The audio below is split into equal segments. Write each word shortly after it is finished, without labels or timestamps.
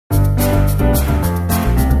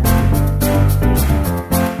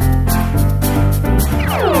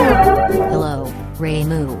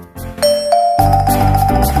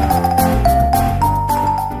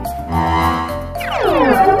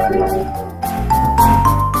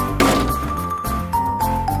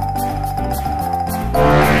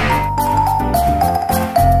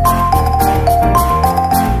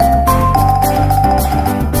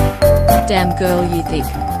Damn girl, you thick.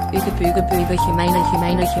 Ooga booga booga humana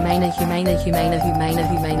humana humana humana humana humana humana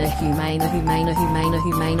humana humana humana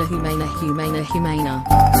humana humana humana humana.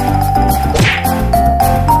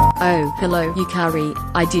 Oh, hello Yukari,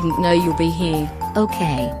 I didn't know you'll be here.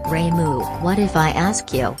 Okay, Reimu, what if I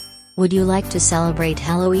ask you? Would you like to celebrate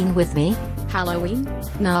Halloween with me? Halloween?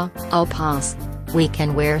 Nah, I'll pass. We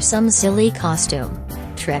can wear some silly costume.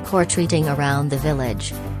 Trick-or-treating around the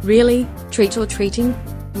village. Really? Treat or treating?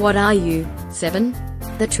 What are you, 7?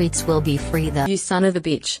 The treats will be free though. You son of a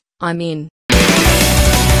bitch, I'm in.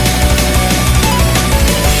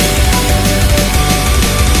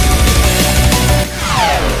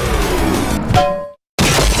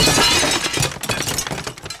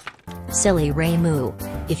 Silly Reimu.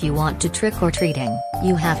 If you want to trick-or-treating,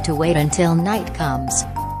 you have to wait until night comes.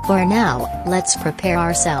 For now, let's prepare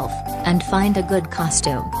ourselves, and find a good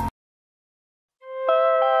costume.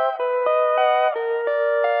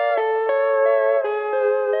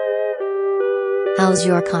 How's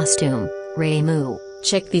your costume, Reimu?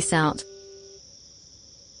 Check this out.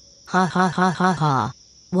 Ha ha ha ha ha.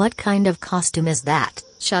 What kind of costume is that?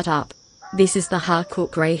 Shut up. This is the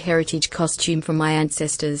Harcourt Grey heritage costume from my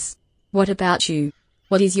ancestors. What about you?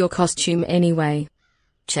 What is your costume anyway?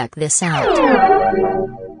 Check this out.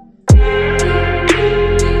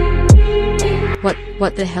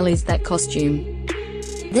 What the hell is that costume?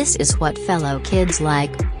 This is what fellow kids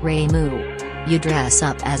like, Reimu. You dress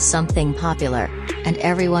up as something popular, and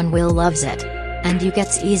everyone will loves it. And you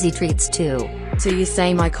gets easy treats too. So you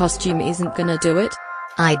say my costume isn't gonna do it?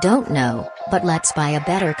 I don't know, but let's buy a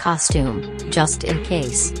better costume, just in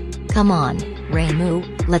case. Come on,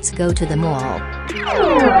 Reimu, let's go to the mall.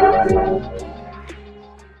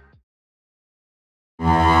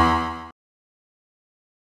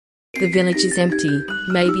 The village is empty,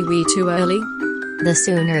 maybe we're too early? The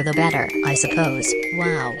sooner the better, I suppose.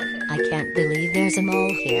 Wow, I can't believe there's a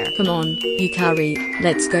mall here. Come on, Yukari,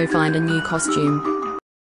 let's go find a new costume.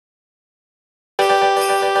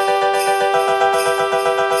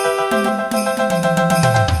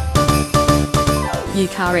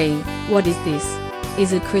 Yukari, what is this?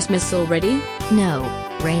 Is it Christmas already? No,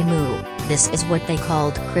 Reimu, this is what they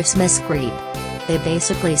called Christmas creep. They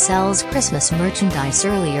basically sells Christmas merchandise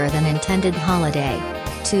earlier than intended holiday.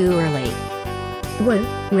 Too early. Whoa,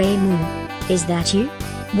 Reimu. Is that you?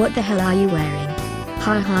 What the hell are you wearing?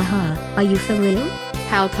 Ha ha ha, are you for real?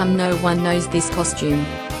 How come no one knows this costume?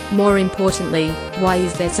 More importantly, why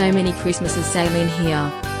is there so many Christmases sailing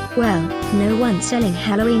here? Well, no one's selling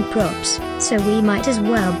Halloween props, so we might as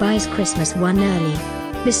well buy Christmas one early.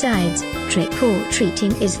 Besides,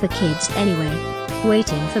 trick-or-treating is for kids anyway.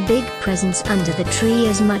 Waiting for big presents under the tree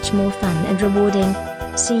is much more fun and rewarding.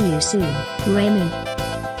 See you soon, Reimu.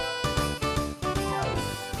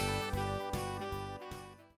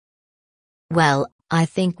 Well, I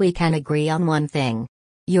think we can agree on one thing.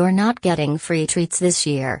 You're not getting free treats this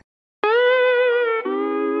year.